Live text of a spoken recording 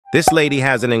This lady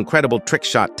has an incredible trick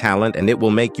shot talent and it will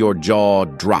make your jaw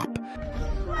drop.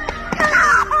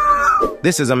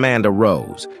 This is Amanda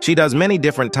Rose. She does many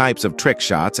different types of trick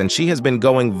shots and she has been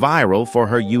going viral for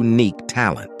her unique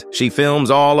talent. She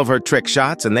films all of her trick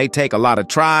shots and they take a lot of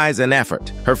tries and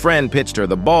effort. Her friend pitched her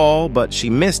the ball, but she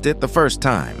missed it the first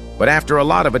time. But after a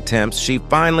lot of attempts, she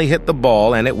finally hit the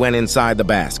ball and it went inside the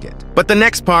basket. But the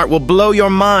next part will blow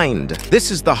your mind. This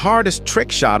is the hardest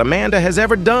trick shot Amanda has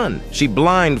ever done. She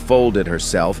blindfolded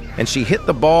herself and she hit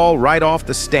the ball right off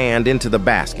the stand into the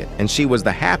basket, and she was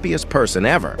the happiest person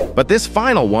ever. But this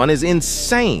final one is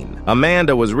insane.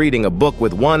 Amanda was reading a book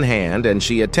with one hand and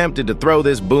she attempted to throw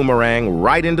this boomerang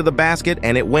right into the basket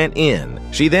and it went in.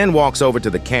 She then walks over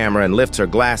to the camera and lifts her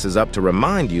glasses up to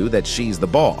remind you that she's the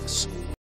boss.